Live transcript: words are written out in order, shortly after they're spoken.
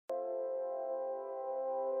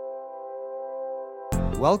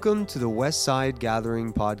Welcome to the Westside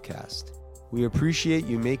Gathering Podcast. We appreciate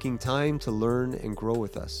you making time to learn and grow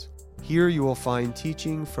with us. Here you will find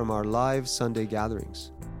teaching from our live Sunday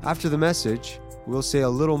gatherings. After the message, we'll say a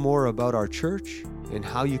little more about our church and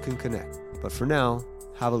how you can connect. But for now,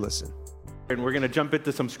 have a listen. And we're going to jump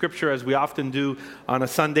into some scripture as we often do on a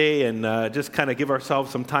Sunday and just kind of give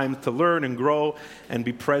ourselves some time to learn and grow and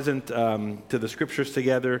be present to the scriptures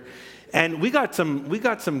together. And we got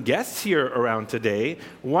some guests here around today.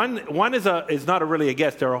 One is not really a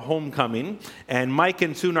guest; they're a homecoming. And Mike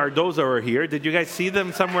and Sue Nardoza are here. Did you guys see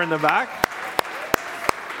them somewhere in the back?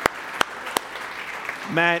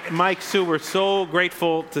 Matt, Mike, Sue, we're so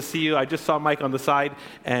grateful to see you. I just saw Mike on the side,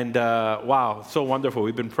 and wow, so wonderful.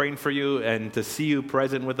 We've been praying for you, and to see you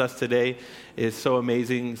present with us today is so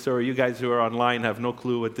amazing. So you guys who are online have no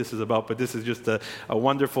clue what this is about, but this is just a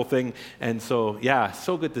wonderful thing. And so, yeah,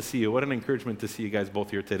 so good to see you. What an encouragement to see you guys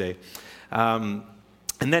both here today. And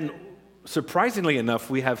then, surprisingly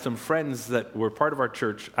enough, we have some friends that were part of our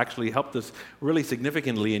church, actually helped us really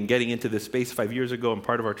significantly in getting into this space 5 years ago and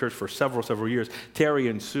part of our church for several years. Terry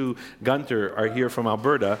and Sue Gunter are here from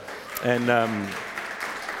Alberta. And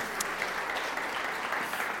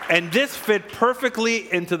this fit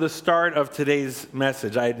perfectly into the start of today's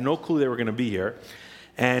message. I had no clue they were going to be here.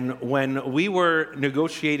 And when we were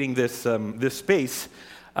negotiating this space,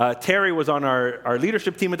 Terry was on our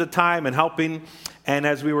leadership team at the time and helping. And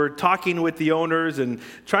as we were talking with the owners and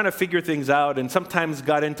trying to figure things out, and sometimes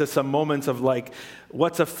got into some moments of like,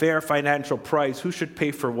 what's a fair financial price? Who should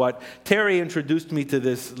pay for what? Terry introduced me to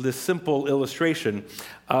this simple illustration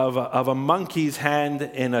of a monkey's hand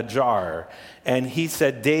in a jar. And he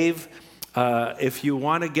said, Dave, if you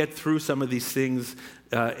want to get through some of these things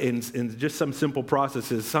in just some simple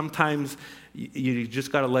processes, sometimes you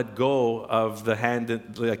just got to let go of the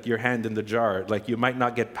hand, like your hand in the jar. Like you might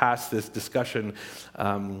not get past this discussion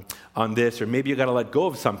on this, or maybe you got to let go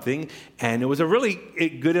of something. And it was a really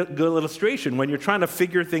good illustration. When you're trying to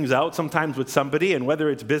figure things out, sometimes with somebody, and whether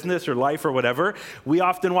it's business or life or whatever, we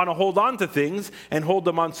often want to hold on to things and hold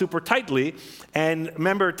them on super tightly. And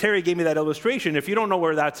remember, Terry gave me that illustration. If you don't know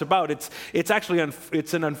where that's about, it's actually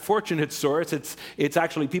it's an unfortunate source. It's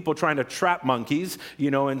actually people trying to trap monkeys,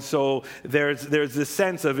 and so there's this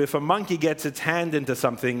sense of if a monkey gets its hand into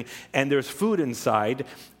something and there's food inside,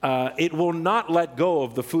 it will not let go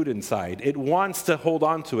of the food inside. It wants to hold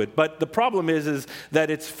on to it. But the problem is that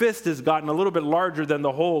its fist has gotten a little bit larger than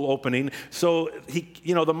the hole opening, so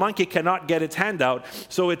the monkey cannot get its hand out,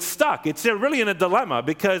 so it's stuck. It's really in a dilemma,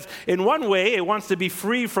 because in one way it wants to be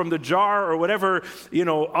free from the jar or whatever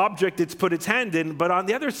object it's put its hand in, but on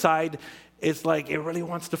the other side, it's like it really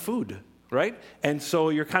wants the food. Right? And so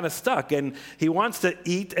you're kind of stuck. And he wants to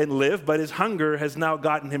eat and live, but his hunger has now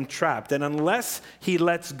gotten him trapped. And unless he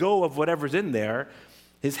lets go of whatever's in there,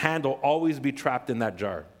 his hand will always be trapped in that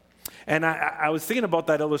jar. And I was thinking about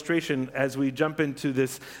that illustration as we jump into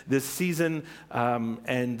this season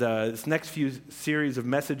and this next few series of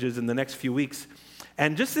messages in the next few weeks.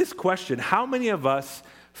 And just this question, how many of us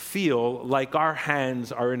feel like our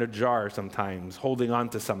hands are in a jar sometimes, holding on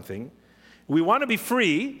to something? We want to be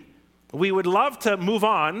free. We would love to move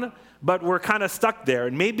on, but we're kind of stuck there.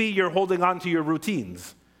 And maybe you're holding on to your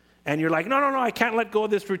routines. And you're like, no, I can't let go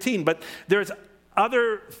of this routine. But there's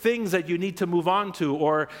other things that you need to move on to,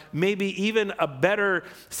 or maybe even a better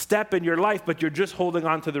step in your life, but you're just holding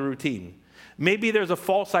on to the routine. Maybe there's a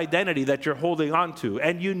false identity that you're holding on to,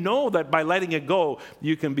 and you know that by letting it go,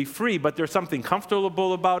 you can be free, but there's something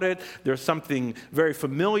comfortable about it. There's something very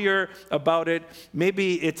familiar about it.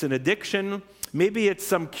 Maybe it's an addiction. Maybe it's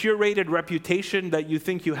some curated reputation that you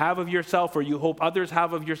think you have of yourself, or you hope others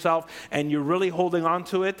have of yourself, and you're really holding on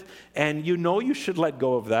to it, and you know you should let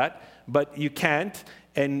go of that, but you can't,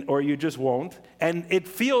 or you just won't. And it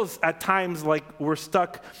feels at times like we're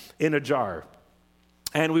stuck in a jar.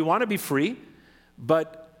 And we want to be free,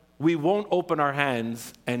 but we won't open our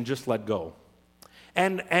hands and just let go.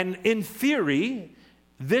 And in theory,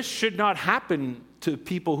 this should not happen to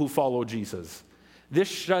people who follow Jesus. This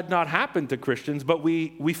should not happen to Christians, but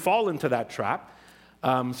we fall into that trap.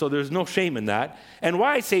 So there's no shame in that. And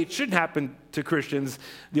why I say it shouldn't happen to Christians,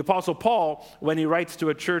 the Apostle Paul, when he writes to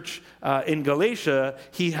a church in Galatia,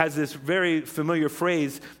 he has this very familiar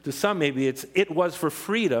phrase. To some, maybe it was for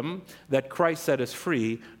freedom that Christ set us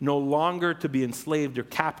free, no longer to be enslaved or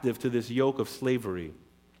captive to this yoke of slavery.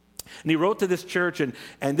 And he wrote to this church, and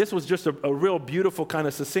this was just a real beautiful kind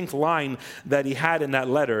of succinct line that he had in that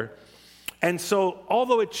letter. And so,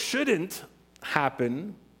 although it shouldn't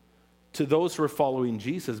happen to those who are following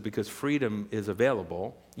Jesus because freedom is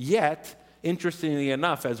available, yet interestingly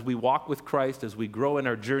enough, as we walk with Christ, as we grow in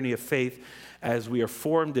our journey of faith, as we are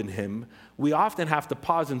formed in him, we often have to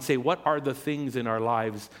pause and say, what are the things in our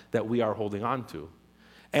lives that we are holding on to?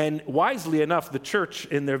 And wisely enough, the church,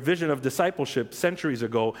 in their vision of discipleship centuries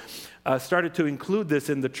ago, started to include this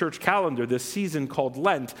in the church calendar, this season called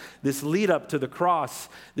Lent, this lead up to the cross,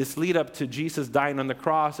 this lead up to Jesus dying on the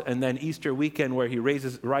cross, and then Easter weekend where he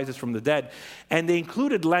rises from the dead. And they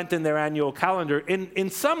included Lent in their annual calendar in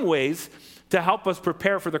some ways to help us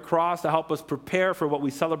prepare for the cross, to help us prepare for what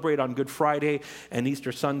we celebrate on Good Friday and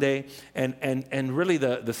Easter Sunday, and really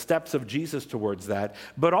the steps of Jesus towards that,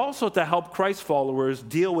 but also to help Christ followers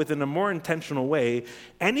deal with, in a more intentional way,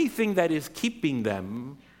 anything that is keeping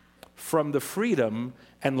them from the freedom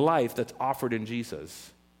and life that's offered in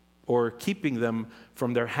Jesus, or keeping them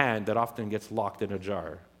from their hand that often gets locked in a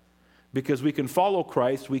jar. Because we can follow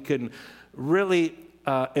Christ, we can really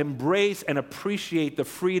embrace and appreciate the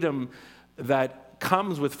freedom that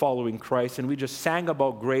comes with following Christ. And we just sang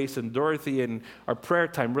about grace, and Dorothy in our prayer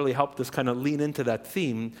time really helped us kind of lean into that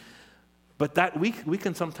theme. But that we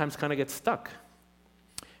can sometimes kind of get stuck.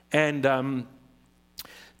 And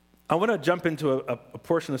I want to jump into a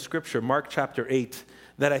portion of Scripture, Mark chapter 8,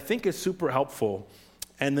 that I think is super helpful.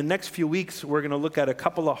 And the next few weeks, we're going to look at a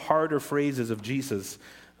couple of harder phrases of Jesus,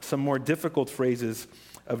 some more difficult phrases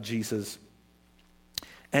of Jesus.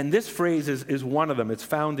 And this phrase is one of them. It's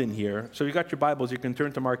found in here. So if you got your Bibles, you can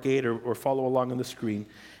turn to Mark 8 or follow along on the screen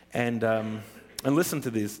and listen to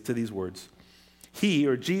these words. He,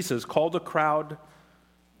 or Jesus, called the crowd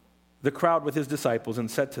with his disciples and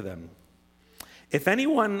said to them, "If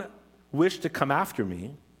anyone wish to come after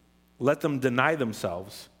me, let them deny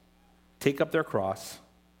themselves, take up their cross,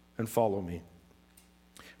 and follow me.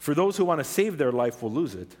 For those who want to save their life will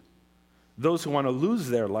lose it. Those who want to lose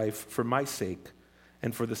their life for my sake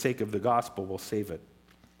and for the sake of the gospel will save it.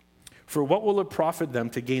 For what will it profit them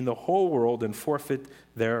to gain the whole world and forfeit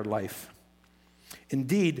their life?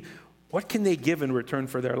 Indeed, what can they give in return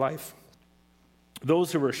for their life?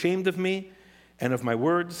 Those who are ashamed of me and of my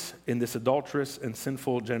words in this adulterous and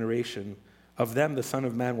sinful generation, of them the Son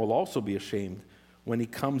of Man will also be ashamed when he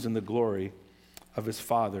comes in the glory of his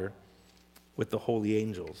Father with the holy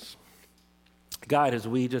angels." God, as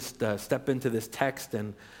we just step into this text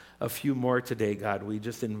and a few more today, God, we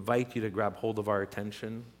just invite you to grab hold of our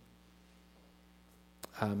attention.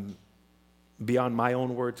 Beyond my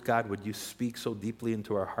own words, God, would you speak so deeply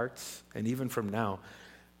into our hearts? And even from now,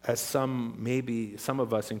 as some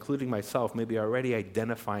of us, including myself, maybe already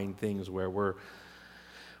identifying things where we're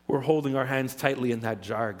holding our hands tightly in that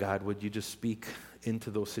jar, God, would you just speak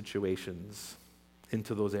into those situations,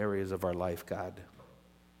 into those areas of our life, God,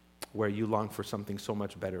 where you long for something so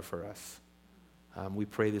much better for us. We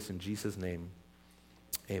pray this in Jesus' name.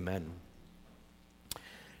 Amen.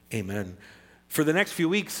 Amen. For the next few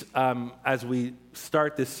weeks, as we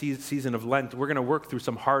start this season of Lent, we're going to work through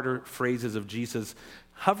some harder phrases of Jesus,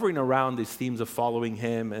 hovering around these themes of following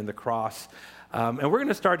him and the cross. And we're going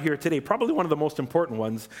to start here today, probably one of the most important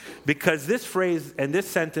ones, because this phrase and this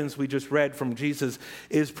sentence we just read from Jesus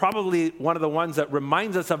is probably one of the ones that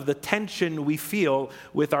reminds us of the tension we feel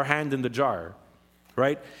with our hand in the jar,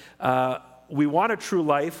 right? We want a true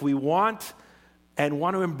life. We want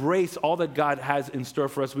to embrace all that God has in store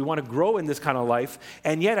for us. We want to grow in this kind of life.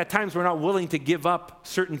 And yet, at times, we're not willing to give up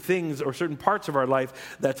certain things or certain parts of our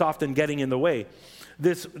life that's often getting in the way.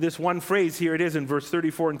 This one phrase, here it is in verse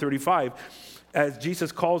 34 and 35, as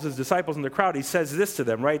Jesus calls his disciples in the crowd, he says this to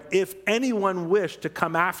them, right? "If anyone wish to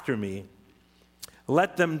come after me,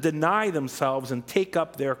 let them deny themselves and take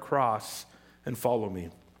up their cross and follow me.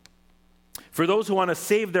 For those who want to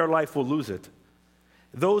save their life will lose it.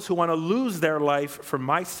 Those who want to lose their life for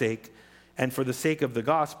my sake and for the sake of the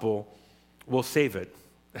gospel will save it."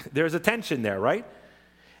 There's a tension there, right?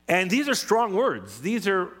 And these are strong words. These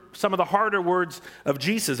are some of the harder words of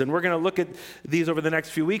Jesus, and we're going to look at these over the next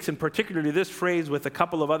few weeks, and particularly this phrase with a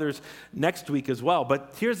couple of others next week as well.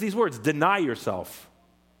 But here's these words: deny yourself.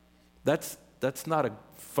 That's not a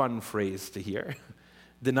fun phrase to hear.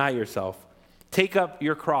 Deny yourself. Take up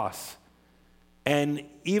your cross. And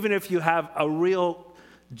even if you have a real,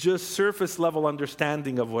 just surface level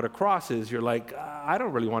understanding of what a cross is, you're like, I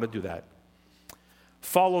don't really want to do that.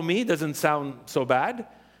 Follow me doesn't sound so bad,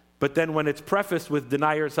 but then when it's prefaced with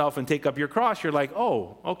deny yourself and take up your cross, you're like,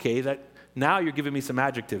 oh, okay, that now you're giving me some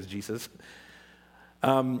adjectives, Jesus.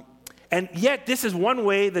 And yet this is one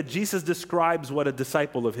way that Jesus describes what a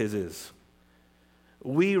disciple of his is.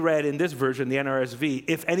 We read in this version, the NRSV,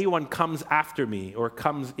 "If anyone comes after me," or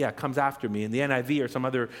comes after me. In the NIV or some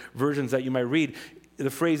other versions that you might read, the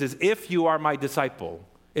phrase is, "If you are my disciple."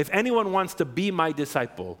 If anyone wants to be my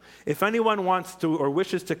disciple, if anyone wants to or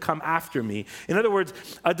wishes to come after me. In other words,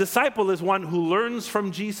 a disciple is one who learns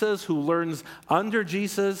from Jesus, who learns under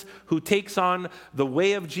Jesus, who takes on the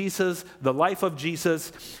way of Jesus, the life of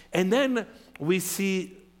Jesus. And then we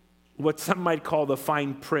see what some might call the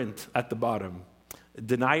fine print at the bottom.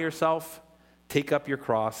 Deny yourself, take up your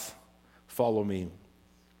cross, follow me.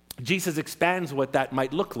 Jesus expands what that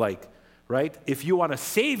might look like, right? If you want to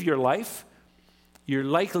save your life, you're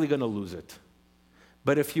likely going to lose it.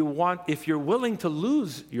 But if you're willing to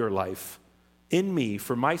lose your life in me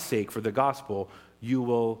for my sake, for the gospel, you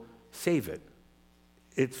will save it.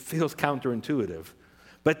 It feels counterintuitive.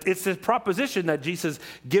 But it's this proposition that Jesus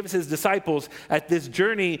gives his disciples at this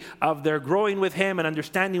journey of their growing with him and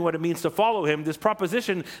understanding what it means to follow him, this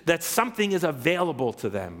proposition that something is available to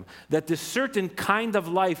them, that this certain kind of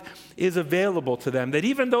life is available to them, that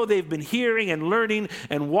even though they've been hearing and learning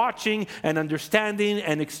and watching and understanding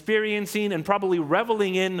and experiencing and probably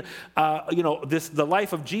reveling in the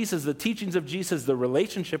life of Jesus, the teachings of Jesus, the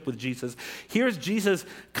relationship with Jesus, here's Jesus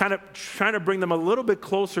kind of trying to bring them a little bit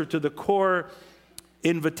closer to the core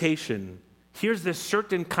invitation. Here's this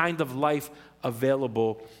certain kind of life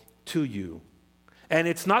available to you. And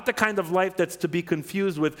it's not the kind of life that's to be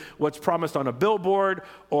confused with what's promised on a billboard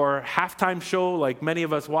or halftime show like many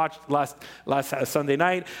of us watched last Sunday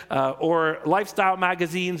night, or lifestyle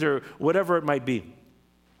magazines or whatever it might be.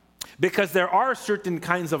 Because there are certain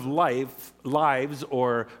kinds of lives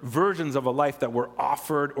or versions of a life that we're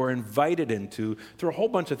offered or invited into through a whole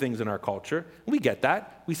bunch of things in our culture. We get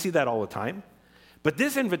that. We see that all the time. But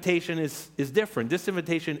this invitation is different. This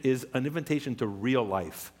invitation is an invitation to real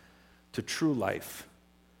life, to true life.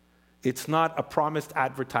 It's not a promised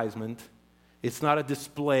advertisement. It's not a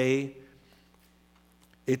display.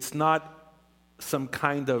 It's not some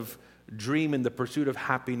kind of dream in the pursuit of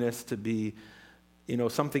happiness to be,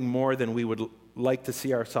 something more than we would like to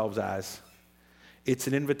see ourselves as. It's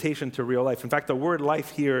an invitation to real life. In fact, the word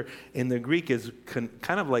life here in the Greek is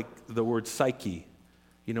kind of like the word psyche.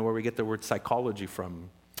 Where we get the word psychology from.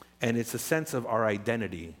 And it's a sense of our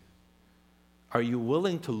identity. Are you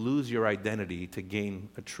willing to lose your identity to gain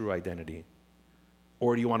a true identity?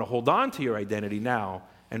 Or do you want to hold on to your identity now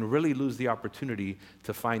and really lose the opportunity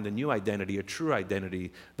to find a new identity, a true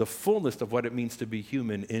identity, the fullness of what it means to be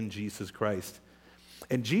human in Jesus Christ?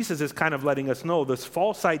 And Jesus is kind of letting us know this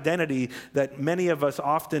false identity that many of us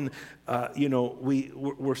often,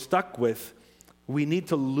 we're stuck with. We need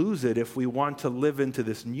to lose it if we want to live into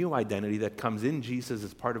this new identity that comes in Jesus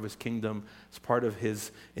as part of his kingdom, as part of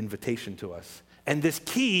his invitation to us. And this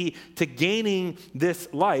key to gaining this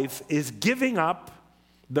life is giving up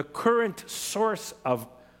the current source of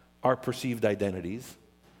our perceived identities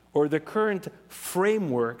or the current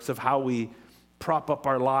frameworks of how we prop up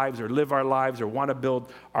our lives or live our lives or want to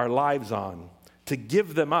build our lives on, to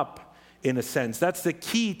give them up in a sense. That's the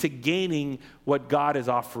key to gaining what God is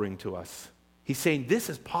offering to us. He's saying this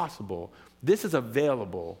is possible, this is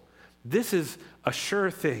available, this is a sure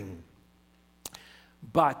thing.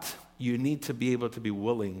 But you need to be able to be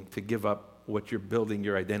willing to give up what you're building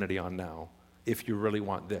your identity on now if you really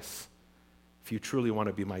want this, if you truly want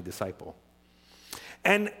to be my disciple.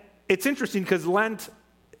 And it's interesting because Lent,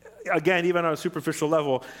 again, even on a superficial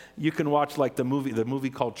level, you can watch like the movie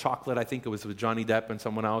called Chocolate. I think it was with Johnny Depp and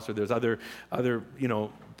someone else, or there's other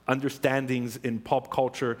understandings in pulp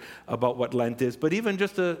culture about what Lent is. But even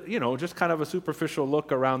just kind of a superficial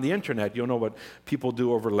look around the internet, you'll know what people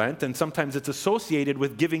do over Lent, and sometimes it's associated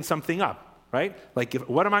with giving something up. Right? Like,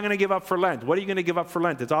 what am I going to give up for Lent? What are you going to give up for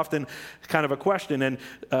Lent? It's often kind of a question. And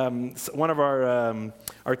one of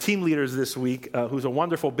our team leaders this week, who's a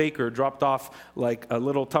wonderful baker, dropped off like a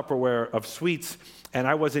little Tupperware of sweets. And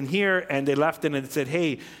I wasn't here, and they left it and it said,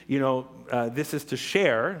 hey, this is to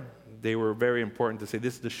share. They were very important to say,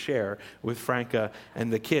 this is to share with Franca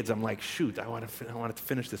and the kids. I'm like, shoot, I wanted to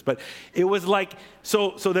finish this. But it was like,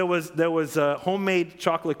 so there was homemade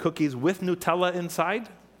chocolate cookies with Nutella inside,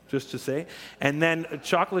 just to say, and then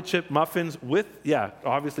chocolate chip muffins with,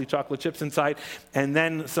 obviously chocolate chips inside, and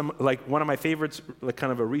then some, like one of my favorites, like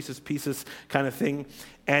kind of a Reese's Pieces kind of thing,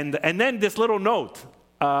 and then this little note,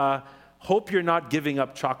 hope you're not giving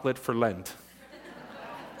up chocolate for Lent.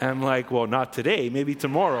 And I'm like, well, not today, maybe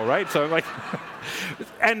tomorrow, right? So I'm like,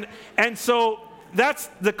 and so that's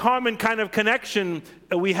the common kind of connection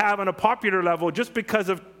we have on a popular level just because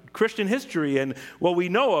of Christian history and what we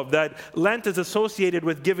know of, that Lent is associated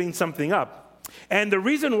with giving something up. And the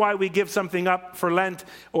reason why we give something up for Lent,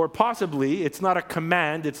 or possibly, it's not a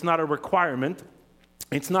command, it's not a requirement,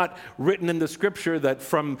 It's not written in the scripture that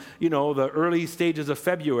from, the early stages of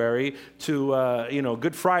February to,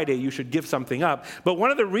 Good Friday, you should give something up. But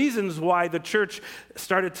one of the reasons why the church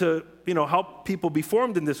started to, help people be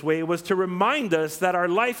formed in this way was to remind us that our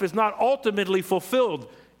life is not ultimately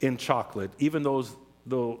fulfilled in chocolate, even though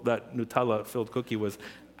that Nutella-filled cookie was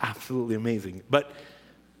absolutely amazing. But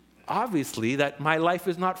obviously that my life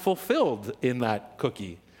is not fulfilled in that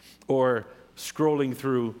cookie or scrolling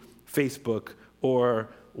through Facebook or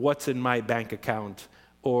what's in my bank account,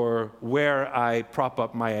 or where I prop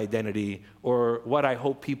up my identity, or what I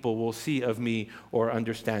hope people will see of me or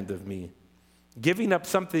understand of me. Giving up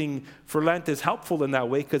something for Lent is helpful in that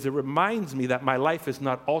way because it reminds me that my life is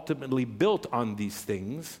not ultimately built on these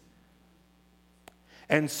things.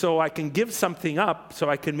 And so I can give something up so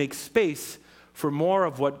I can make space for more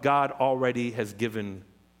of what God already has given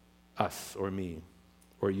us or me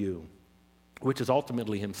or you, which is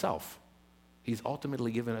ultimately himself. He's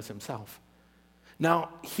ultimately given us himself. Now,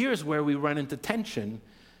 here's where we run into tension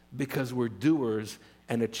because we're doers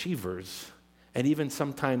and achievers. And even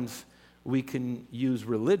sometimes we can use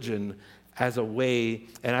religion as a way,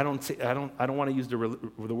 and I don't want to use the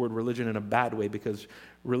word religion in a bad way because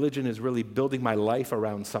religion is really building my life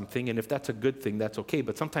around something, and if that's a good thing, that's okay.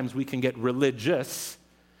 But sometimes we can get religious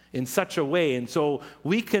in such a way, and so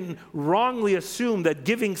we can wrongly assume that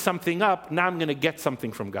giving something up, now I'm going to get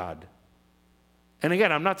something from God. And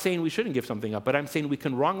again, I'm not saying we shouldn't give something up, but I'm saying we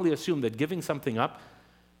can wrongly assume that giving something up,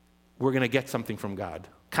 we're going to get something from God.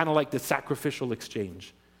 Kind of like the sacrificial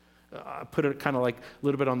exchange. Put it kind of like a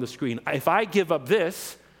little bit on the screen. If I give up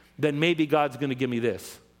this, then maybe God's going to give me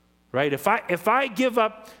this, right? If I give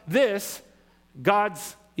up this,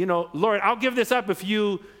 God's, Lord, I'll give this up if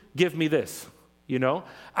you give me this,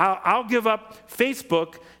 I'll give up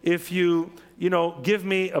Facebook if you give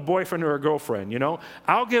me a boyfriend or a girlfriend,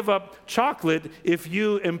 I'll give up chocolate if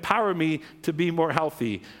you empower me to be more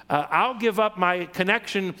healthy. I'll give up my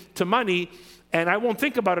connection to money and I won't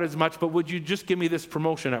think about it as much, but would you just give me this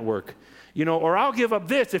promotion at work? Or I'll give up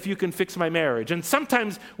this if you can fix my marriage. And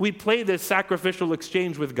sometimes we play this sacrificial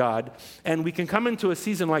exchange with God, and we can come into a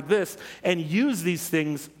season like this and use these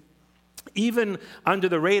things even under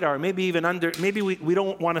the radar, maybe we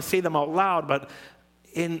don't want to say them out loud, but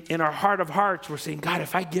in our heart of hearts, we're saying, God,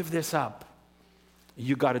 if I give this up,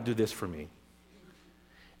 you got to do this for me.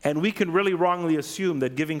 And we can really wrongly assume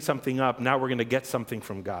that giving something up, now we're going to get something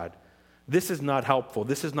from God. This is not helpful.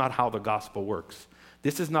 This is not how the gospel works.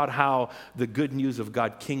 This is not how the good news of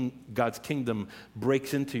God's kingdom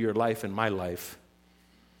breaks into your life and my life.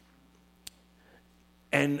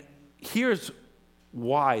 And here's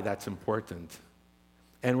why that's important.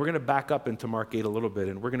 And we're going to back up into Mark 8 a little bit,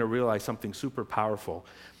 and we're going to realize something super powerful.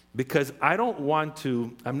 Because I'm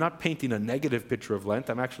not painting a negative picture of Lent.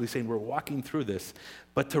 I'm actually saying we're walking through this.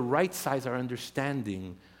 But to right-size our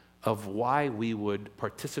understanding of why we would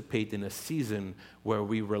participate in a season where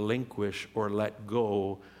we relinquish or let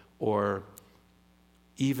go or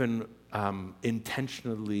even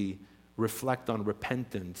intentionally reflect on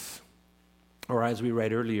repentance. Or as we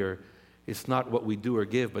read earlier, it's not what we do or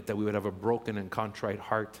give, but that we would have a broken and contrite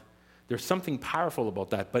heart. There's something powerful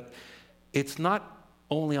about that, but it's not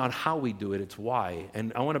only on how we do it, it's why.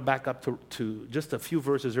 And I want to back up to just a few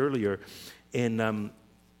verses earlier in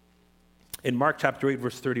Mark chapter 8,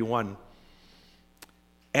 verse 31.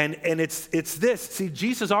 And it's this. See,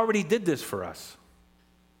 Jesus already did this for us.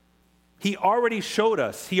 He already showed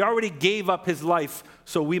us. He already gave up his life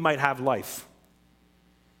so we might have life.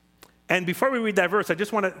 And before we read that verse, I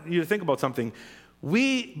just want you to think about something.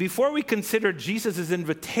 Before we consider Jesus'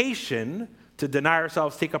 invitation to deny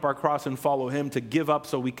ourselves, take up our cross, and follow him, to give up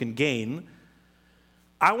so we can gain,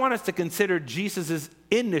 I want us to consider Jesus'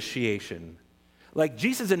 initiation. Like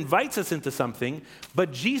Jesus invites us into something,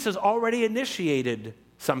 but Jesus already initiated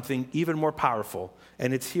something even more powerful.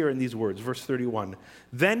 And it's here in these words, verse 31.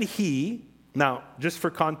 Then he, now just for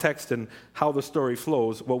context and how the story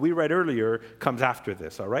flows, what we read earlier comes after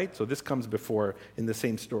this, all right? So this comes before in the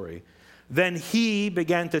same story. Then he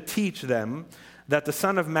began to teach them that the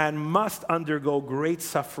Son of Man must undergo great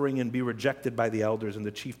suffering and be rejected by the elders and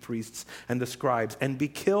the chief priests and the scribes and be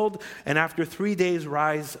killed and after 3 days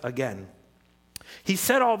rise again. He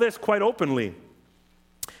said all this quite openly.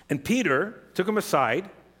 And Peter took him aside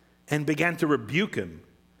and began to rebuke him.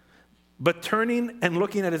 But turning and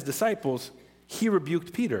looking at his disciples, he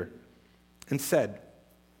rebuked Peter and said,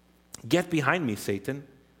 "Get behind me, Satan,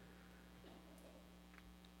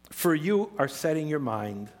 for you are setting your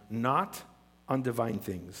mind not on divine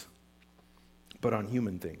things, but on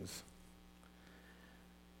human things."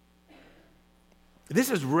 This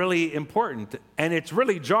is really important, and it's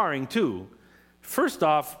really jarring too, First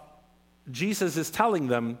off, Jesus is telling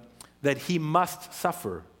them that he must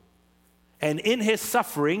suffer. And in his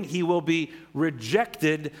suffering, he will be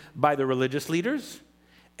rejected by the religious leaders,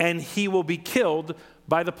 and he will be killed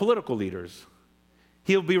by the political leaders.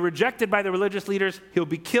 He'll be rejected by the religious leaders. He'll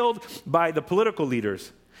be killed by the political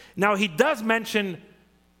leaders. Now, he does mention,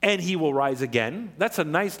 and he will rise again. That's a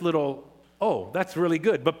nice little, that's really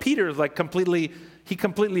good. But Peter is like completely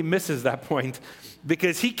misses that point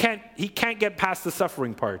because he can't get past the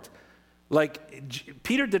suffering part. Like,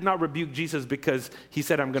 Peter did not rebuke Jesus because he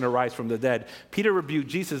said, I'm going to rise from the dead. Peter rebuked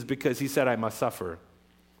Jesus because he said, I must suffer.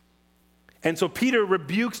 And so Peter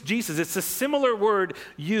rebukes Jesus. It's a similar word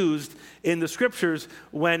used in the scriptures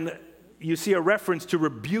when you see a reference to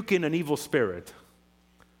rebuking an evil spirit.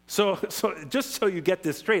 So just so you get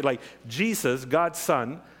this straight, like Jesus, God's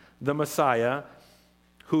Son, the Messiah,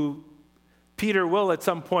 who Peter will at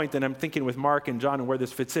some point, and I'm thinking with Mark and John and where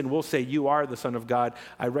this fits in, will say, you are the Son of God.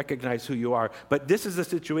 I recognize who you are. But this is the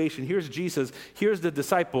situation. Here's Jesus. Here's the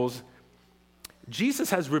disciples. Jesus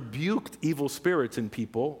has rebuked evil spirits in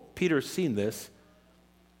people. Peter's seen this.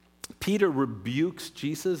 Peter rebukes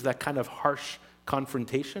Jesus, that kind of harsh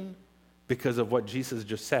confrontation, because of what Jesus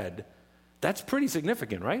just said. That's pretty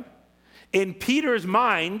significant, right? In Peter's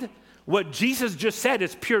mind, what Jesus just said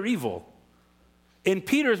is pure evil. In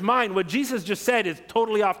Peter's mind, what Jesus just said is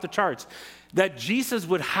totally off the charts. That Jesus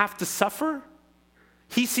would have to suffer.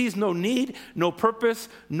 He sees no need, no purpose,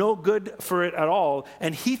 no good for it at all,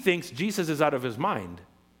 and he thinks Jesus is out of his mind.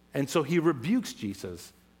 And so he rebukes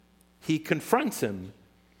Jesus. He confronts him.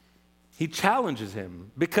 He challenges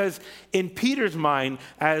him. Because in Peter's mind,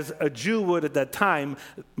 as a Jew would at that time,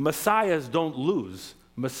 Messiahs don't lose.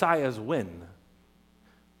 Messiahs win.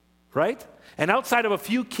 Right? And outside of a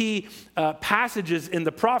few key passages in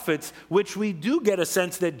the prophets, which we do get a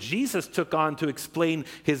sense that Jesus took on to explain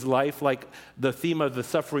his life, like the theme of the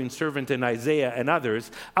suffering servant in Isaiah and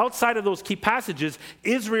others, outside of those key passages,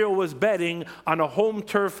 Israel was betting on a home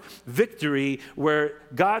turf victory where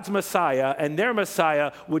God's Messiah and their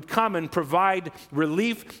Messiah would come and provide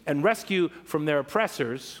relief and rescue from their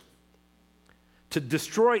oppressors, to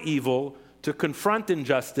destroy evil, to confront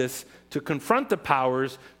injustice, to confront the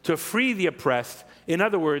powers, to free the oppressed. In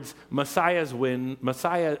other words, Messiahs win.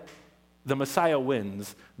 The Messiah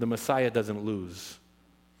wins. The Messiah doesn't lose.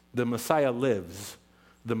 The Messiah lives.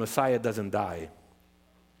 The Messiah doesn't die.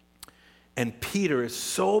 And Peter is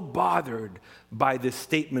so bothered by this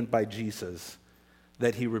statement by Jesus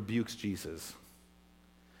that he rebukes Jesus.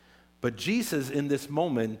 But Jesus, in this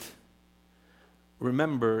moment,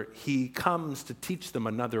 remember, he comes to teach them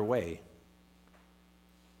another way.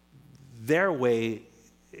 Their way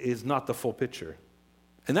is not the full picture.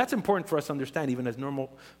 And that's important for us to understand, even as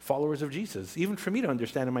normal followers of Jesus. Even for me to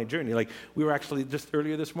understand in my journey. Like, we were actually just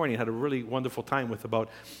earlier this morning, had a really wonderful time with about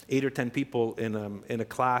 8 or 10 people in a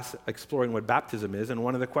class exploring what baptism is. And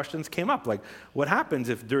one of the questions came up, like, what happens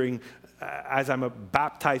if as I'm a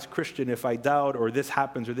baptized Christian, if I doubt, or this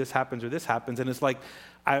happens, or this happens, or this happens? And it's like,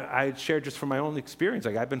 I shared just from my own experience.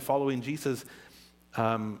 Like, I've been following Jesus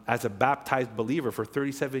as a baptized believer for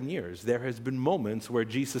 37 years. There has been moments where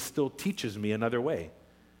Jesus still teaches me another way,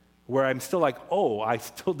 where I'm still like, I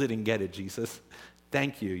still didn't get it, Jesus.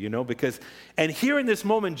 Thank you, and here in this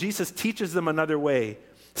moment, Jesus teaches them another way,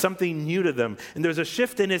 something new to them. And there's a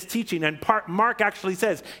shift in his teaching, and Mark actually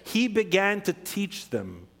says, he began to teach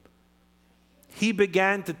them. He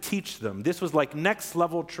began to teach them. This was like next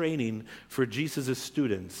level training for Jesus'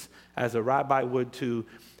 students, as a rabbi would to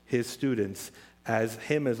his students, as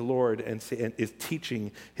him as Lord and is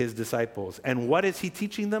teaching his disciples. And what is he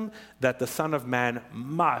teaching them? That the Son of Man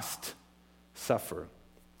must suffer.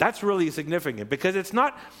 That's really significant, because it's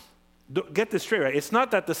not, get this straight, right? It's not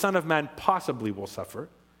that the Son of Man possibly will suffer.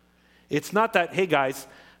 It's not that, hey guys,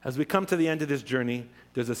 as we come to the end of this journey,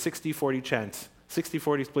 there's a 60-40 chance,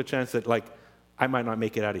 60-40 split chance that I might not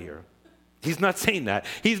make it out of here. He's not saying that.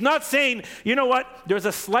 He's not saying, you know what, there's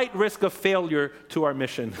a slight risk of failure to our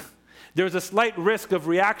mission. There's a slight risk of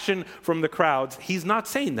reaction from the crowds. He's not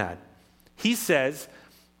saying that. He says,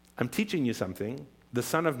 I'm teaching you something. The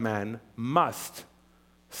Son of Man must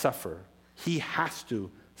suffer. He has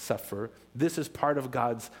to suffer. This is part of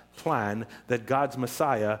God's plan, that God's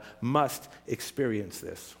Messiah must experience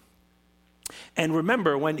this. And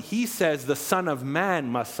remember, when he says the Son of Man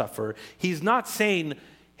must suffer, he's not saying,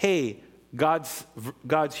 hey, God's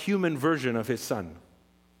human version of his son,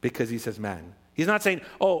 because he says man. He's not saying,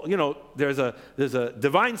 there's a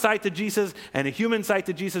divine side to Jesus and a human side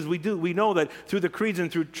to Jesus. We know that through the creeds and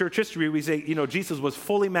through church history, we say, Jesus was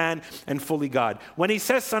fully man and fully God. When he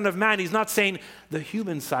says Son of Man, he's not saying the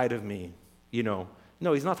human side of me,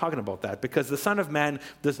 No, he's not talking about that, because the Son of Man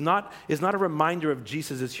is not a reminder of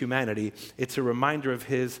Jesus' humanity. It's a reminder of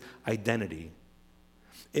his identity.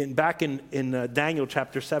 Back in Daniel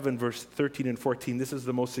chapter 7, verse 13 and 14, this is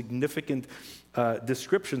the most significant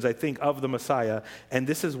descriptions, I think, of the Messiah. And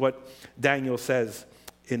this is what Daniel says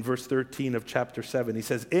in verse 13 of chapter 7. He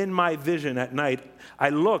says, "In my vision at night, I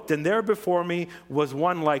looked, and there before me was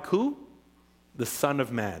one like who? The Son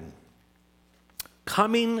of Man,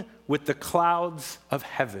 coming with the clouds of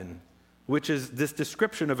heaven," which is this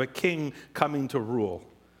description of a king coming to rule.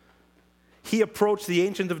 He approached the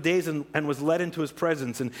Ancient of Days and was led into his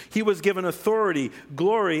presence, and he was given authority,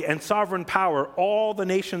 glory, and sovereign power. All the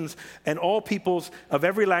nations and all peoples of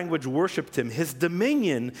every language worshipped him. His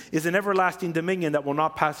dominion is an everlasting dominion that will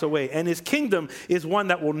not pass away, and his kingdom is one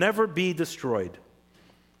that will never be destroyed.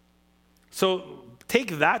 So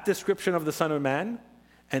take that description of the Son of Man,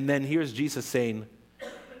 and then here's Jesus saying,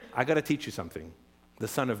 I got to teach you something. The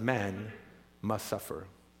Son of Man must suffer.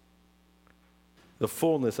 The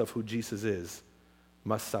fullness of who Jesus is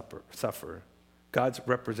must suffer. God's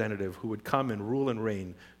representative who would come and rule and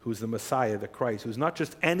reign, who's the Messiah, the Christ, who's not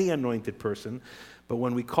just any anointed person, but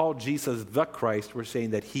when we call Jesus the Christ, we're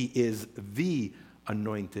saying that he is the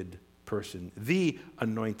anointed person, the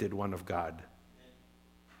anointed one of God.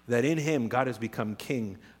 That in him, God has become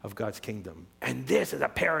king of God's kingdom. And this is a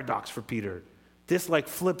paradox for Peter. This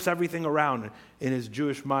flips everything around in his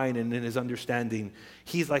Jewish mind and in his understanding.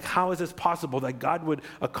 He's like, how is this possible that God would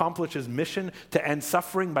accomplish his mission to end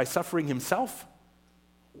suffering by suffering himself?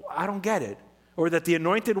 I don't get it. Or that the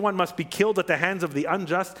anointed one must be killed at the hands of the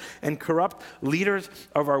unjust and corrupt leaders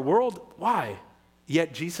of our world? Why?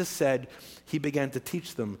 Yet Jesus said, he began to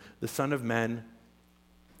teach them, the Son of Man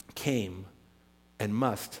came and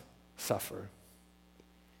must suffer.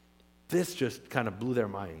 This just kind of blew their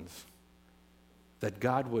minds. That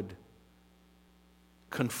God would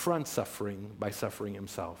confront suffering by suffering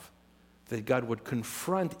himself. That God would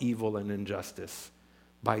confront evil and injustice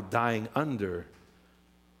by dying under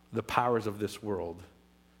the powers of this world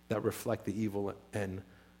that reflect the evil and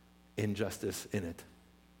injustice in it.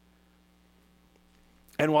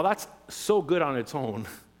 And while that's so good on its own,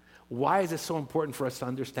 why is it so important for us to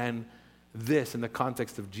understand this in the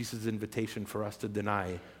context of Jesus' invitation for us to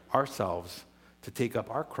deny ourselves, to take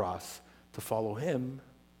up our cross, to follow him,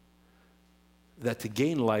 that to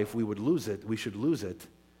gain life we would lose it, we should lose it.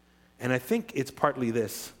 And I think it's partly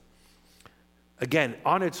this. Again,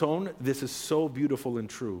 on its own, this is so beautiful and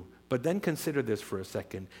true. But then consider this for a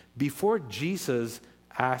second. Before Jesus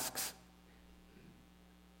asks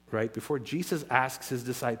his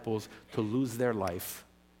disciples to lose their life,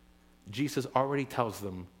 Jesus already tells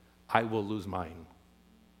them, I will lose mine.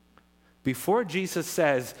 Before Jesus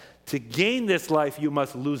says, to gain this life, you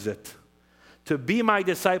must lose it. To be my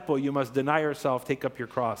disciple, you must deny yourself, take up your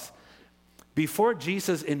cross. Before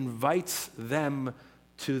Jesus invites them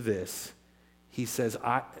to this, he says,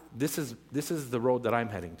 this is the road that I'm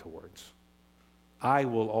heading towards. I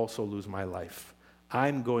will also lose my life.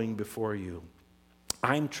 I'm going before you.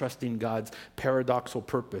 I'm trusting God's paradoxical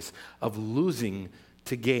purpose of losing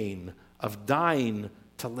to gain, of dying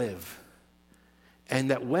to live.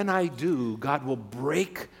 And that when I do, God will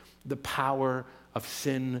break the power of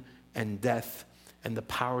sin and death and the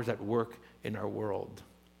powers at work in our world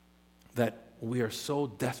that we are so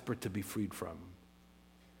desperate to be freed from.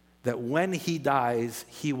 That when he dies,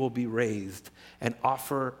 he will be raised and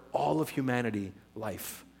offer all of humanity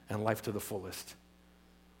life and life to the fullest.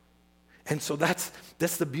 And so that's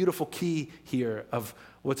the beautiful key here of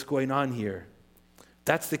what's going on here.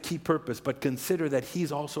 That's the key purpose. But consider that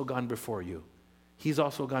he's also gone before you. He's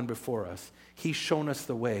also gone before us. He's shown us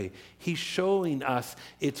the way. He's showing us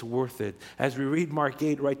it's worth it. As we read Mark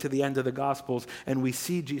 8 right to the end of the Gospels and we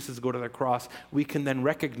see Jesus go to the cross, we can then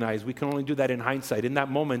recognize, we can only do that in hindsight. In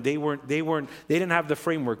that moment, they didn't have the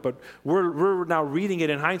framework, but we're now reading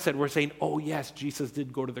it in hindsight. We're saying, oh yes, Jesus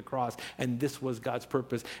did go to the cross and this was God's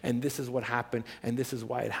purpose and this is what happened and this is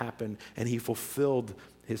why it happened and he fulfilled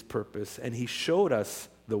his purpose and he showed us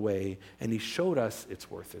the way and he showed us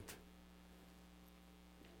it's worth it.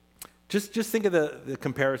 Just think of the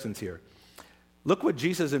comparisons here. Look what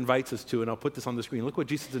Jesus invites us to, and I'll put this on the screen. Look what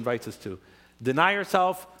Jesus invites us to. Deny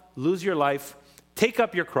yourself, lose your life, take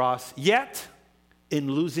up your cross, yet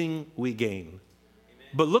in losing we gain. Amen.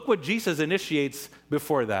 But look what Jesus initiates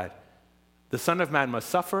before that. The Son of Man must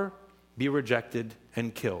suffer, be rejected,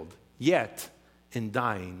 and killed. Yet in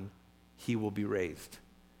dying, he will be raised.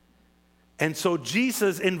 And so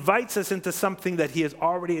Jesus invites us into something that he has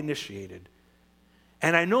already initiated.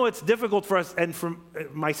 And I know it's difficult for us and for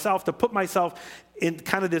myself to put myself in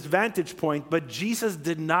kind of this vantage point, but Jesus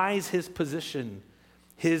denies his position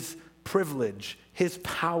his privilege, his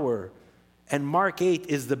power. And Mark 8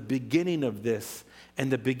 is the beginning of this,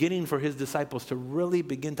 and the beginning for his disciples to really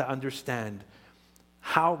begin to understand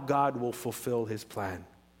how God will fulfill his plan.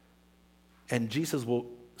 And Jesus will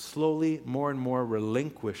slowly, more and more,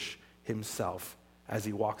 relinquish himself as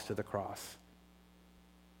he walks to the cross.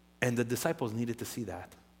 And the disciples needed to see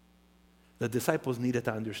that. The disciples needed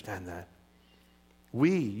to understand that.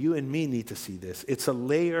 You and me need to see this. It's a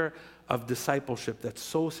layer of discipleship that's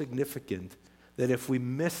so significant that if we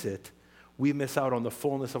miss it, we miss out on the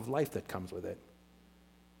fullness of life that comes with it.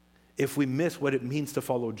 If we miss what it means to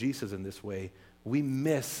follow Jesus in this way, we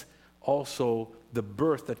miss also the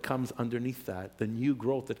birth that comes underneath that, the new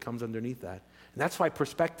growth that comes underneath that. And that's why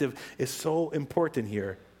perspective is so important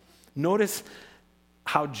here. Notice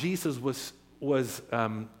how Jesus was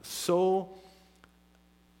so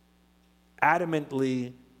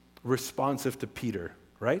adamantly responsive to Peter,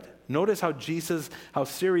 right? Notice how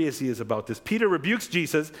serious he is about this. Peter rebukes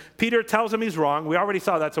Jesus. Peter tells him he's wrong. We already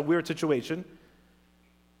saw that's a weird situation.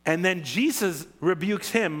 And then Jesus rebukes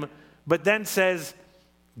him, but then says,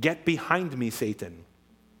 "Get behind me, Satan."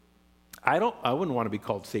 I wouldn't want to be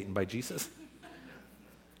called Satan by Jesus.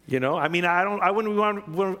 You know, I mean, I wouldn't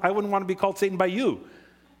want to be called Satan by you.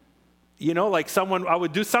 You know, like I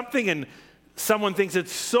would do something and someone thinks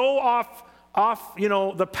it's so off,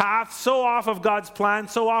 the path, so off of God's plan,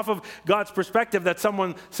 so off of God's perspective that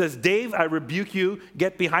someone says, "Dave, I rebuke you,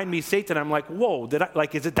 get behind me, Satan." I'm like, whoa,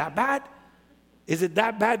 is it that bad? Is it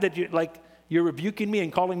that bad that you're rebuking me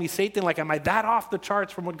and calling me Satan? Am I that off the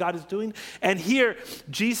charts from what God is doing? And here,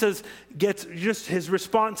 Jesus his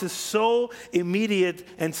response is so immediate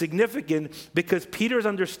and significant because Peter's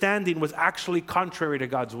understanding was actually contrary to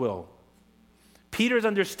God's will. Peter's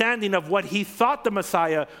understanding of what he thought the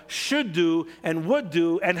Messiah should do and would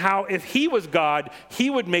do, and how if he was God, he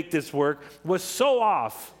would make this work, was so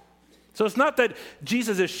off. So it's not that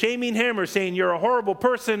Jesus is shaming him or saying you're a horrible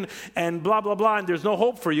person and blah, blah, blah, and there's no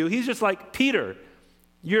hope for you. He's just like, Peter,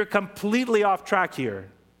 you're completely off track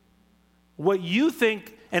here. What you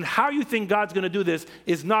think and how you think God's going to do this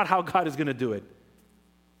is not how God is going to do it.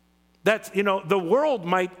 That's, the world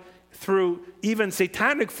might, through even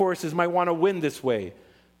satanic forces, might want to win this way.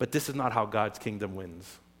 But this is not how God's kingdom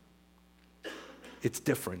wins. It's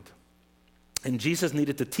different. And Jesus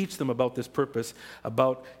needed to teach them about this purpose,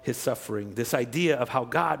 about his suffering, this idea of how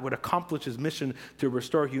God would accomplish his mission to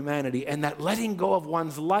restore humanity, and that letting go of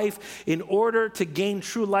one's life in order to gain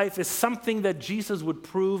true life is something that Jesus would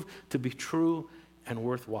prove to be true and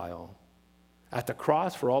worthwhile. At the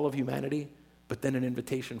cross for all of humanity, but then an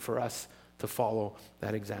invitation for us to follow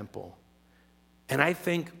that example. And I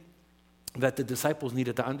think that the disciples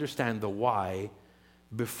needed to understand the why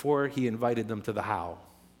before he invited them to the how.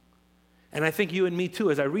 And I think you and me too,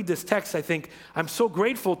 as I read this text, I think I'm so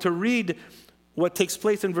grateful to read what takes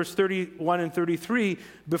place in verse 31 and 33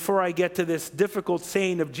 before I get to this difficult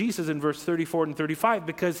saying of Jesus in verse 34 and 35,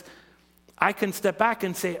 because I can step back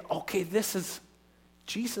and say, okay, Jesus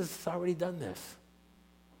has already done this.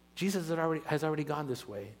 Jesus has already gone this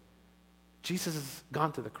way. Jesus has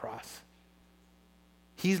gone to the cross.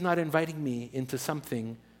 He's not inviting me into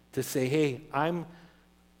something to say, hey, I'm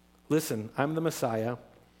the Messiah.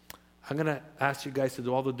 I'm going to ask you guys to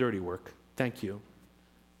do all the dirty work. Thank you.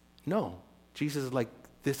 No. Jesus is like,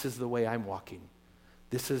 this is the way I'm walking.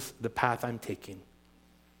 This is the path I'm taking.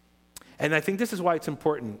 And I think this is why it's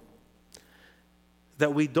important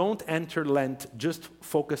that we don't enter Lent just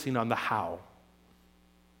focusing on the how.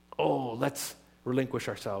 Oh, let's relinquish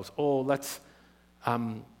ourselves. Oh, let's, be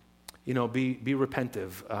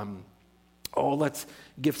repentive. Let's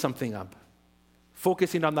give something up.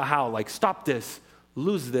 Focusing on the how, like stop this,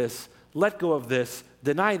 lose this, let go of this,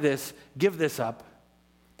 deny this, give this up,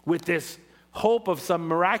 with this hope of some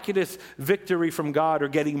miraculous victory from God or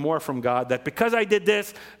getting more from God, that because I did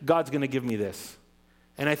this, God's going to give me this.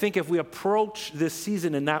 And I think if we approach this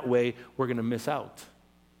season in that way, we're going to miss out,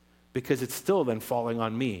 because it's still then falling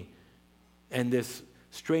on me. And this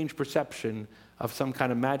strange perception of some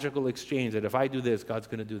kind of magical exchange that if I do this, God's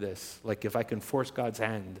going to do this. Like if I can force God's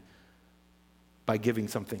hand by giving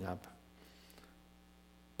something up.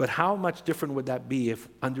 But how much different would that be if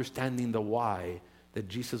understanding the why that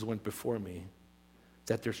Jesus went before me,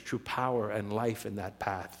 that there's true power and life in that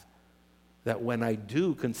path, that when I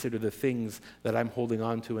do consider the things that I'm holding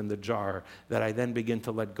on to in the jar, that I then begin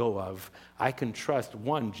to let go of, I can trust,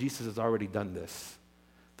 one, Jesus has already done this.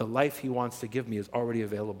 The life he wants to give me is already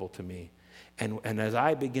available to me. And as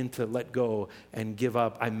I begin to let go and give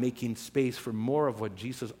up, I'm making space for more of what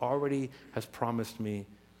Jesus already has promised me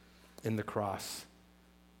in the cross,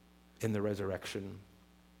 in the resurrection,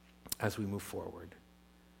 as we move forward.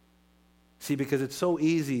 See, because it's so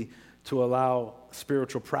easy to allow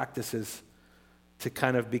spiritual practices to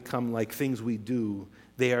kind of become like things we do.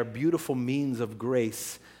 They are beautiful means of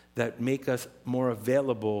grace that make us more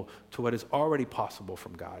available to what is already possible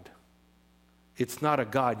from God. It's not a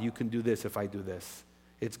God, you can do this if I do this.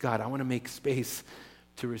 It's God, I want to make space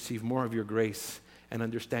to receive more of your grace and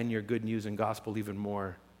understand your good news and gospel even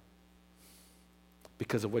more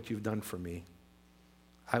because of what you've done for me.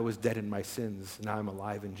 I was dead in my sins, now I'm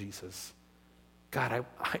alive in Jesus. God,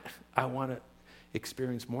 I want to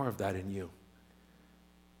experience more of that in you.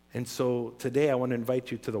 And so today I want to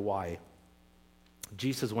invite you to the why.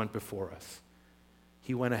 Jesus went before us.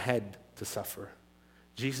 He went ahead to suffer.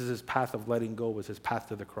 Jesus' path of letting go was his path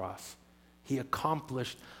to the cross. He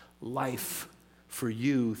accomplished life for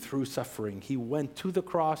you through suffering. He went to the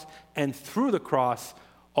cross and through the cross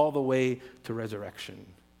all the way to resurrection.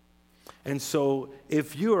 And so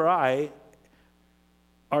if you or I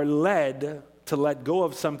are led to let go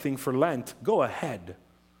of something for Lent, go ahead.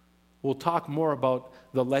 We'll talk more about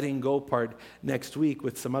the letting go part next week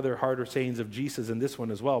with some other harder sayings of Jesus in this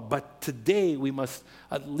one as well. But today we must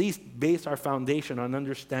at least base our foundation on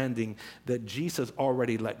understanding that Jesus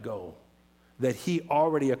already let go, that he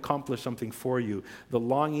already accomplished something for you. The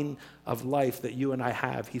longing of life that you and I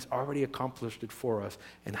have, he's already accomplished it for us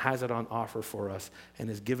and has it on offer for us and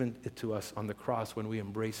has given it to us on the cross when we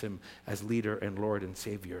embrace him as leader and Lord and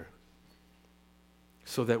Savior.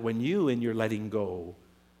 So that when you in your letting go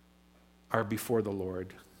are before the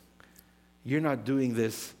Lord, you're not doing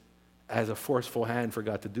this as a forceful hand for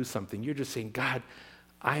God to do something. You're just saying, God,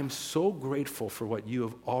 I am so grateful for what you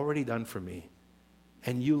have already done for me.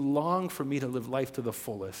 And you long for me to live life to the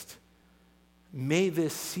fullest. May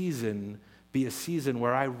this season be a season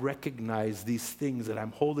where I recognize these things that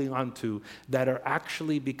I'm holding on to that are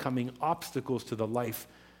actually becoming obstacles to the life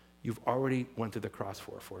you've already went to the cross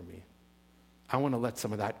for me. I want to let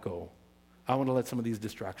some of that go. I want to let some of these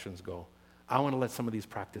distractions go. I want to let some of these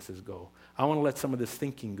practices go. I want to let some of this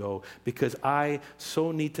thinking go because I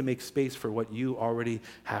so need to make space for what you already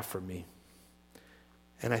have for me.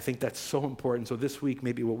 And I think that's so important. So this week,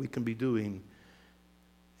 maybe what we can be doing,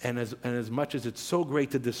 and as much as it's so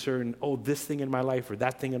great to discern, oh, this thing in my life or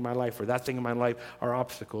that thing in my life or that thing in my life are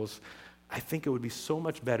obstacles, I think it would be so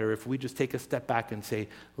much better if we just take a step back and say,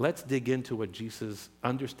 let's dig into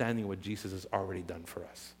understanding what Jesus has already done for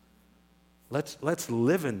us. Let's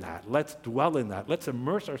live in that. Let's dwell in that. Let's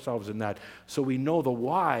immerse ourselves in that so we know the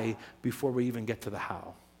why before we even get to the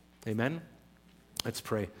how. Amen? Let's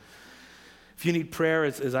pray. If you need prayer,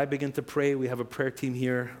 as I begin to pray, we have a prayer team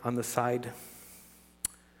here on the side.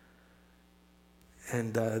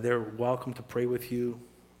 And they're welcome to pray with you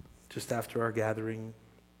just after our gathering.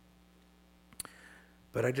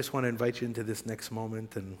 But I just want to invite you into this next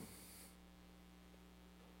moment, and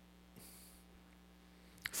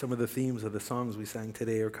some of the themes of the songs we sang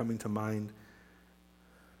today are coming to mind.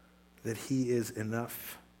 That he is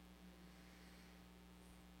enough.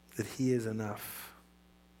 That he is enough.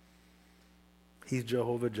 He's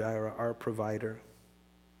Jehovah Jireh, our provider.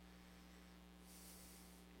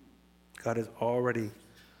 God has already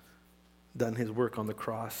done his work on the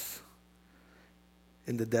cross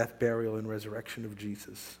in the death, burial, and resurrection of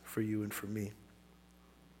Jesus for you and for me.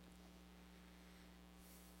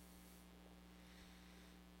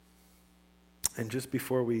 And just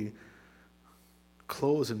before we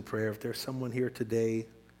close in prayer, if there's someone here today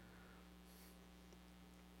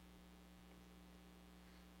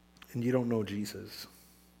and you don't know Jesus,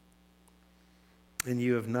 and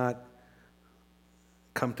you have not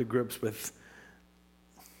come to grips with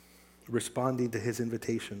responding to his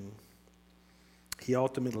invitation, he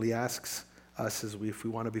ultimately asks us, if we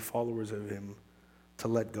want to be followers of him, to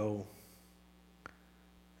let go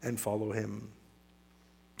and follow him,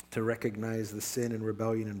 to recognize the sin and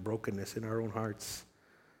rebellion and brokenness in our own hearts,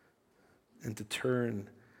 and to turn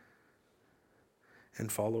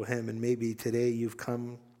and follow him. And maybe today you've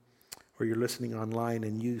come, or you're listening online,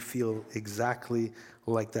 and you feel exactly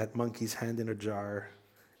like that monkey's hand in a jar,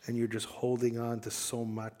 and you're just holding on to so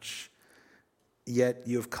much. Yet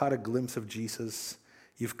you've caught a glimpse of Jesus.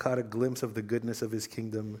 You've caught a glimpse of the goodness of his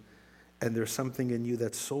kingdom. And there's something in you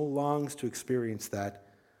that so longs to experience that,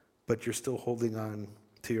 but you're still holding on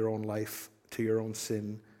to your own life, to your own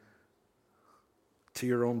sin, to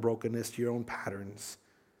your own brokenness, to your own patterns.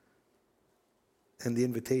 And the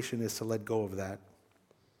invitation is to let go of that.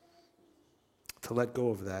 To let go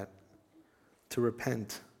of that. To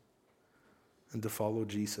repent and to follow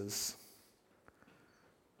Jesus.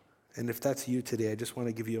 And if that's you today, I just want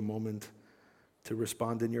to give you a moment to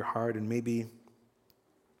respond in your heart and maybe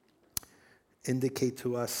indicate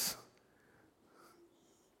to us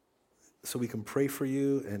so we can pray for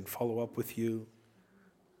you and follow up with you,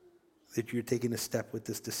 that you're taking a step with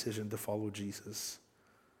this decision to follow Jesus.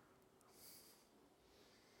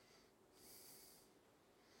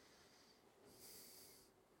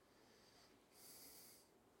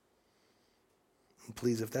 And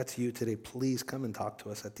please, if that's you today, please come and talk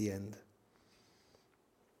to us at the end.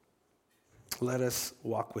 Let us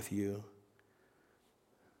walk with you.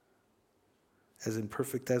 As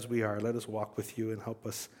imperfect as we are, let us walk with you and help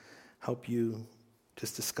you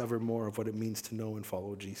just discover more of what it means to know and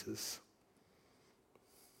follow Jesus.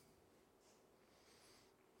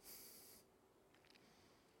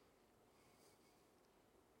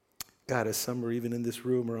 God, as some are even in this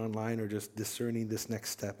room or online or just discerning this next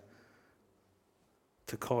step,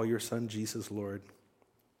 to call your Son Jesus Lord,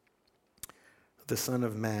 the Son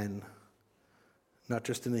of Man, not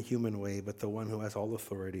just in a human way, but the one who has all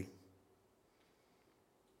authority,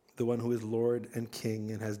 the one who is Lord and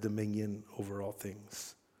King and has dominion over all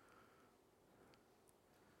things.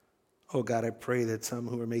 Oh God, I pray that some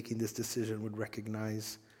who are making this decision would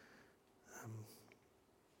recognize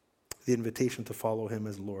the invitation to follow him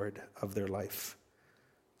as Lord of their life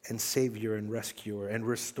and Savior and rescuer and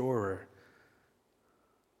restorer.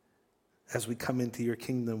 As we come into your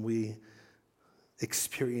kingdom, we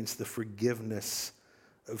experience the forgiveness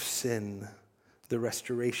of sin, the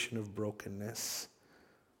restoration of brokenness,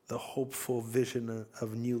 the hopeful vision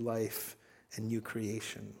of new life and new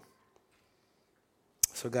creation.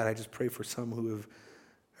 So God, I just pray for some who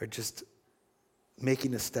are just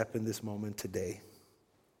making a step in this moment today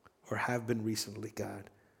or have been recently, God.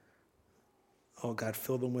 Oh God,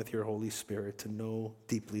 fill them with your Holy Spirit to know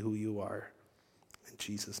deeply who you are. In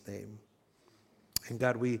Jesus' name. And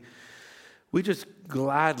God, we just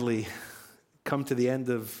gladly come to the end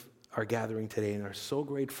of our gathering today and are so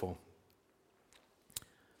grateful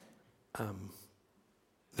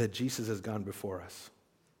that Jesus has gone before us.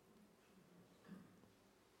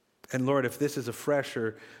 And Lord, if this is a fresh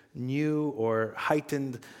or new or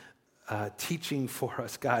heightened teaching for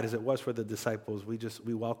us, God, as it was for the disciples, we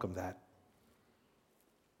welcome that.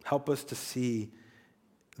 Help us to see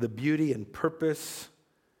the beauty and purpose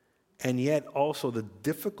and yet also the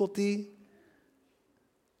difficulty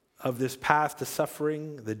of this path to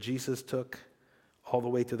suffering that Jesus took all the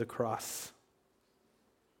way to the cross.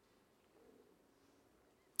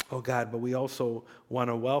 Oh God, but we also want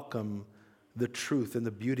to welcome the truth and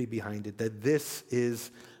the beauty behind it, that this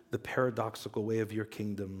is the paradoxical way of your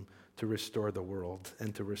kingdom to restore the world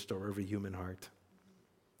and to restore every human heart.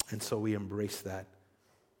 And so we embrace that.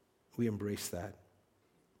 We embrace that.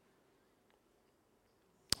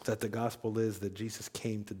 That the gospel is that Jesus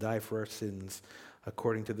came to die for our sins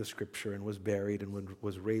according to the scripture and was buried and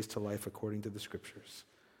was raised to life according to the scriptures.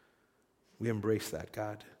 We embrace that,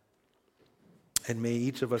 God. And may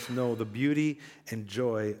each of us know the beauty and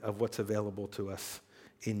joy of what's available to us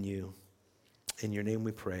in you. In your name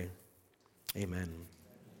we pray. Amen.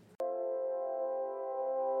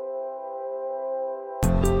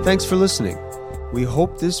 Thanks for listening. We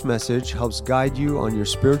hope this message helps guide you on your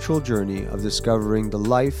spiritual journey of discovering the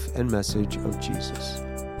life and message of Jesus.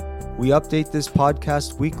 We update this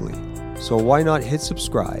podcast weekly, so why not hit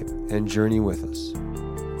subscribe and journey with us?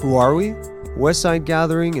 Who are we? Westside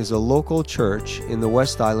Gathering is a local church in the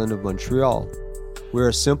West Island of Montreal. We're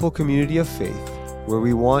a simple community of faith where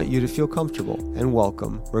we want you to feel comfortable and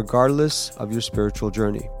welcome regardless of your spiritual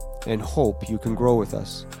journey, and hope you can grow with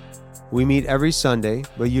us. We meet every Sunday,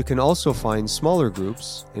 but you can also find smaller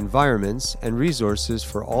groups, environments, and resources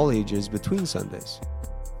for all ages between Sundays.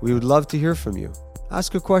 We would love to hear from you.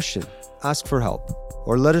 Ask a question, ask for help,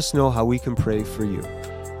 or let us know how we can pray for you.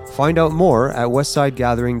 Find out more at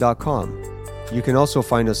westsidegathering.com. You can also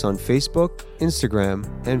find us on Facebook, Instagram,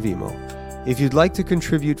 and Vimeo. If you'd like to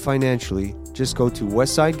contribute financially, just go to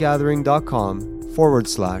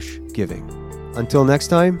westsidegathering.com/giving. Until next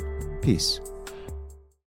time, peace.